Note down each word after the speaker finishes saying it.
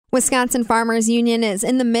Wisconsin Farmers Union is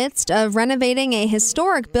in the midst of renovating a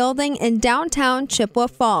historic building in downtown Chippewa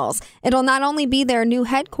Falls. It'll not only be their new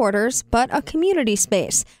headquarters, but a community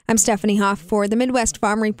space. I'm Stephanie Hoff for the Midwest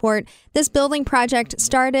Farm Report. This building project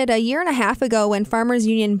started a year and a half ago when Farmers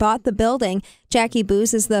Union bought the building. Jackie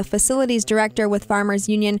Booz is the facilities director with Farmers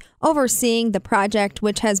Union, overseeing the project,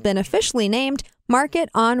 which has been officially named Market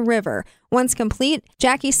on River. Once complete,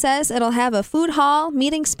 Jackie says it'll have a food hall,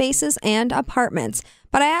 meeting spaces, and apartments.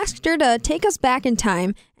 But I asked her to take us back in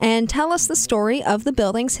time and tell us the story of the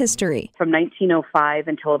building's history. From 1905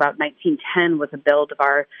 until about 1910 was a build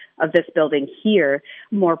of this building here.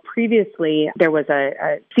 More previously, there was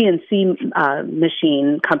a CNC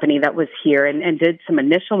machine company that was here and did some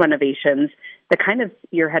initial renovations that kind of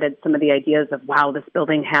spearheaded some of the ideas of, wow, this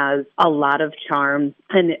building has a lot of charm.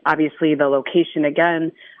 And obviously the location,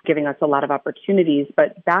 again, giving us a lot of opportunities.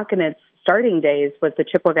 But back in its starting days was the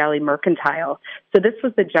Chippewa Valley Mercantile. So this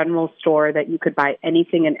was the general store that you could buy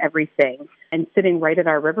anything and everything. And sitting right at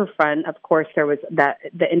our riverfront, of course, there was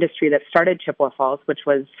the industry that started Chippewa Falls, which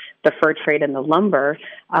was the fur trade and the lumber.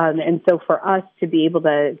 And so for us to be able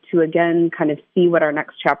to again kind of see what our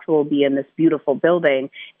next chapter will be in this beautiful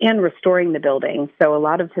building and restoring the building. So a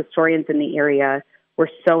lot of historians in the area were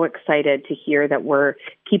so excited to hear that we're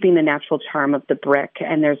keeping the natural charm of the brick,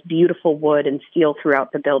 and there's beautiful wood and steel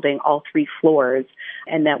throughout the building, all 3 floors,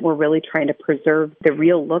 and that we're really trying to preserve the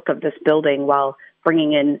real look of this building while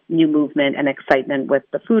bringing in new movement and excitement with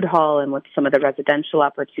the food hall and with some of the residential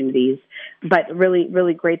opportunities. But really,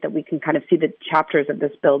 really great that we can kind of see the chapters of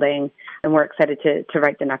this building, and we're excited to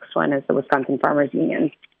write the next one as the Wisconsin Farmers Union.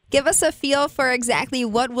 Give us a feel for exactly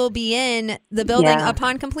what will be in the building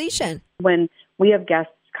upon completion. When we have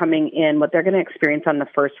guests coming in, what they're going to experience on the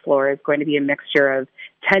first floor is going to be a mixture of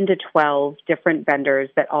 10 to 12 different vendors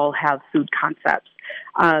that all have food concepts.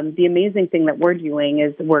 The amazing thing that we're doing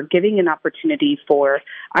is we're giving an opportunity for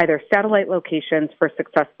either satellite locations for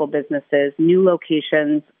successful businesses, new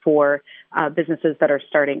locations for businesses that are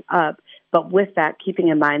starting up, but with that, keeping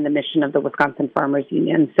in mind the mission of the Wisconsin Farmers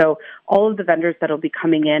Union. So all of the vendors that will be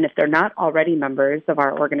coming in, if they're not already members of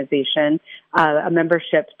our organization, a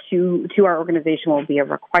membership to our organization will be a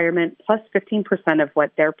requirement, plus 15% of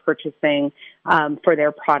what they're purchasing for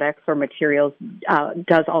their products or materials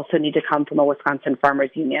does also need to come from a Wisconsin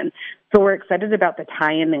Farmers Union. So we're excited about the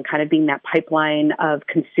tie-in and kind of being that pipeline of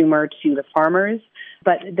consumer to the farmers.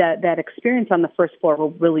 But that experience on the first floor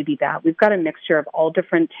will really be that. We've got a mixture of all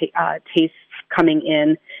different tastes coming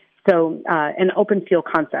in. So an open field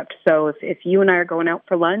concept. So if you and I are going out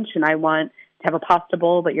for lunch and I want to have a pasta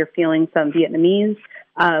bowl, but you're feeling some Vietnamese,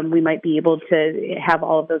 we might be able to have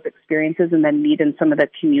all of those experiences and then meet in some of the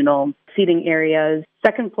communal seating areas.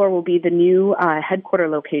 Second floor will be the new headquarter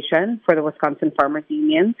location for the Wisconsin Farmers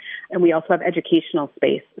Union, and we also have educational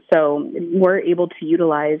space. So we're able to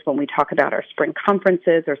utilize when we talk about our spring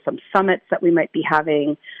conferences or some summits that we might be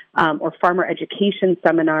having or farmer education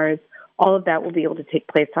seminars. All of that will be able to take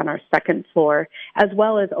place on our second floor, as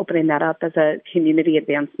well as opening that up as a community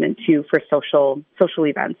advancement too for social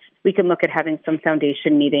events. We can look at having some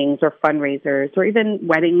foundation meetings or fundraisers or even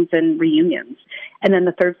weddings and reunions. And then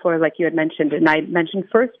the third floor, like you had mentioned, and I mentioned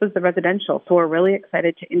first, was the residential. So we're really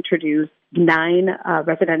excited to introduce 9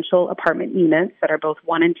 residential apartment units that are both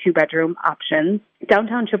 1 and 2 bedroom options.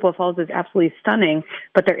 Downtown Chippewa Falls is absolutely stunning,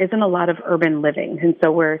 but there isn't a lot of urban living. And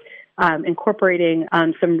so we're incorporating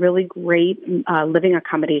some really great living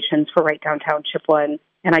accommodations for right downtown Chippewa.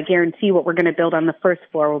 And I guarantee what we're going to build on the first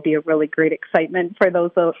floor will be a really great excitement for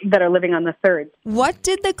those that are living on the third. What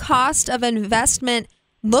did the cost of investment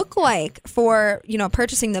look like for,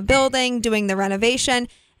 purchasing the building, doing the renovation,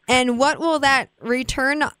 and what will that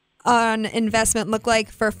return on investment look like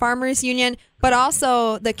for Farmers Union, but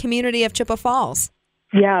also the community of Chippewa Falls?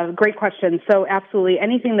 Yeah, great question. So absolutely,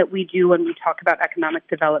 anything that we do when we talk about economic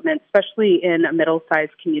development, especially in a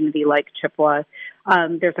middle-sized community like Chippewa,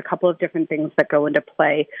 there's a couple of different things that go into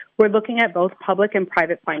play. We're looking at both public and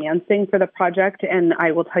private financing for the project, and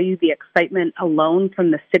I will tell you the excitement alone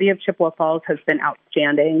from the city of Chippewa Falls has been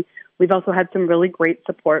outstanding. We've also had some really great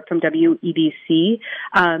support from WEDC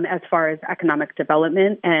as far as economic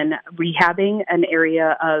development and rehabbing an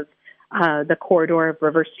area of the corridor of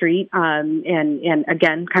River Street, and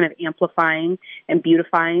again, kind of amplifying and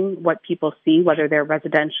beautifying what people see, whether they're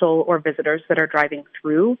residential or visitors that are driving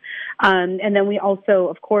through. And then we also,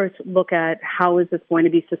 of course, look at how is this going to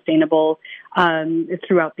be sustainable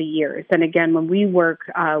throughout the years. And again, when we work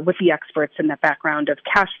with the experts in the background of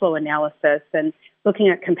cash flow analysis and looking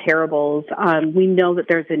at comparables, we know that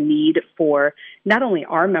there's a need for not only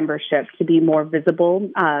our membership to be more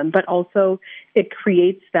visible, but also it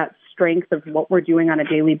creates that strength of what we're doing on a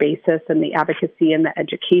daily basis and the advocacy and the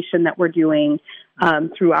education that we're doing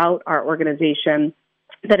throughout our organization,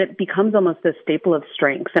 that it becomes almost a staple of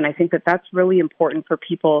strengths. And I think that that's really important for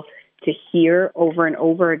people to hear over and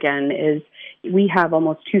over again. Is we have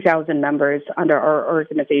almost 2,000 members under our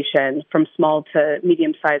organization, from small to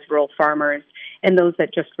medium-sized rural farmers, and those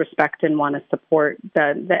that just respect and want to support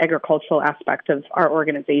the agricultural aspect of our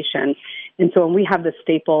organization. And so when we have the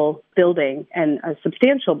staple building and a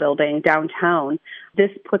substantial building downtown, this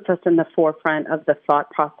puts us in the forefront of the thought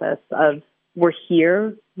process of we're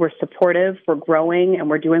here, we're supportive, we're growing, and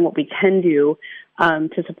we're doing what we can do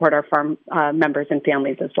to support our farm members and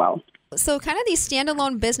families as well. So kind of these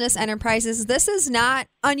standalone business enterprises, this is not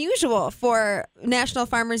unusual for National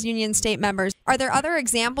Farmers Union state members. Are there other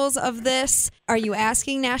examples of this? Are you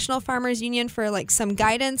asking National Farmers Union for like some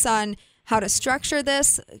guidance on how to structure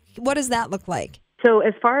this? What does that look like? So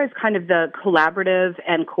as far as kind of the collaborative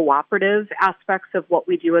and cooperative aspects of what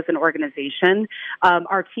we do as an organization,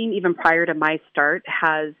 our team, even prior to my start,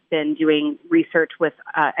 has been doing research with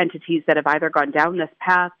entities that have either gone down this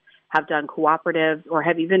path, have done cooperatives, or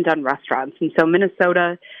have even done restaurants. And so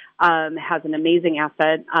Minnesota has an amazing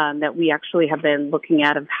asset that we actually have been looking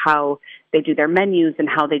at of how they do their menus and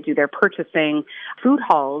how they do their purchasing. Food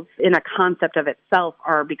halls in a concept of itself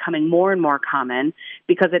are becoming more and more common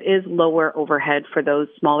because it is lower overhead for those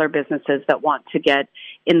smaller businesses that want to get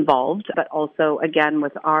involved, but also, again,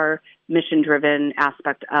 with our mission-driven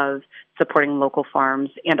aspect of supporting local farms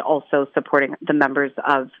and also supporting the members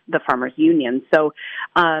of the Farmers Union. So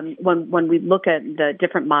when we look at the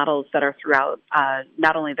different models that are throughout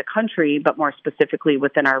not only the country, but more specifically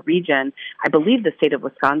within our region, I believe the state of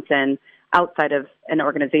Wisconsin, outside of an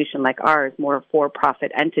organization like ours, more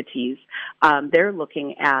for-profit entities, they're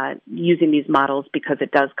looking at using these models because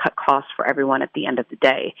it does cut costs for everyone at the end of the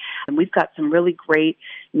day. And we've got some really great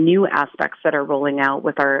new aspects that are rolling out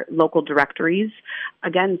with our local directories.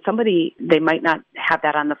 Again, they might not have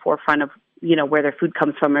that on the forefront of where their food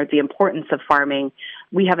comes from or the importance of farming.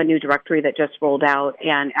 We have a new directory that just rolled out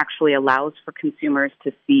and actually allows for consumers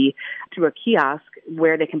to see through a kiosk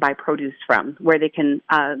where they can buy produce from, where they can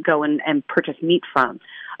go and purchase meat from.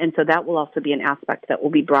 And so that will also be an aspect that will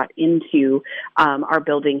be brought into our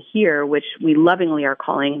building here, which we lovingly are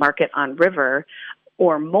calling Market on River,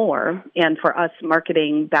 or more. And for us,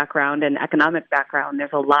 marketing background and economic background, there's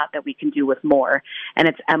a lot that we can do with more. And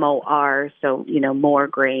it's MOR, so, more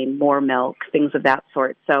grain, more milk, things of that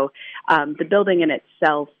sort. So the building in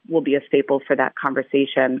itself will be a staple for that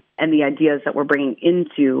conversation. And the ideas that we're bringing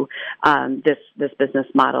into this business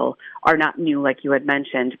model are not new, like you had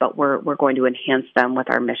mentioned, but we're going to enhance them with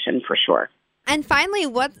our mission for sure. And finally,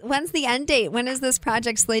 when's the end date? When is this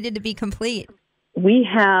project slated to be complete? We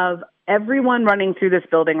have everyone running through this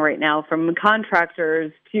building right now, from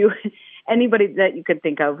contractors to anybody that you could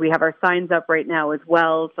think of. We have our signs up right now as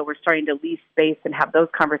well, so we're starting to lease space and have those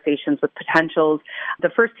conversations with potentials. The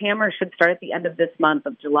first hammer should start at the end of this month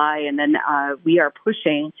of July, and then we are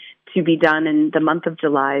pushing to be done in the month of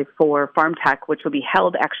July for Farm Tech, which will be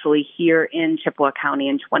held actually here in Chippewa County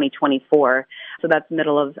in 2024. So that's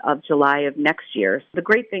middle of July of next year. The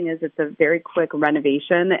great thing is it's a very quick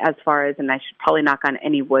renovation as far as, and I should probably knock on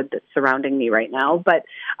any wood that's surrounding me right now, but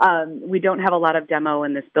we don't have a lot of demo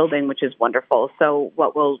in this building, which is wonderful. So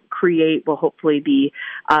what we'll create will hopefully be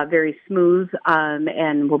very smooth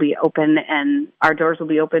and will be open, and our doors will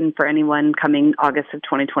be open for anyone coming August of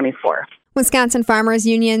 2024. Wisconsin Farmers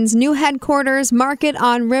Union's new headquarters, Market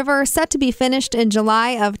on River, set to be finished in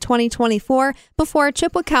July of 2024 before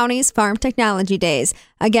Chippewa County's Farm Technology Days.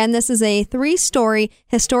 Again, this is a 3-story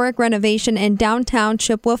historic renovation in downtown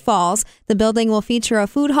Chippewa Falls. The building will feature a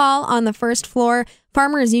food hall on the first floor,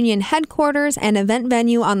 Farmers Union headquarters and event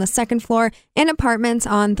venue on the second floor, and apartments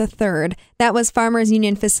on the third. That was Farmers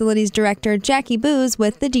Union Facilities Director Jackie Booz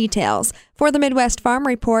with the details. For the Midwest Farm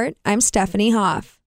Report, I'm Stephanie Hoff.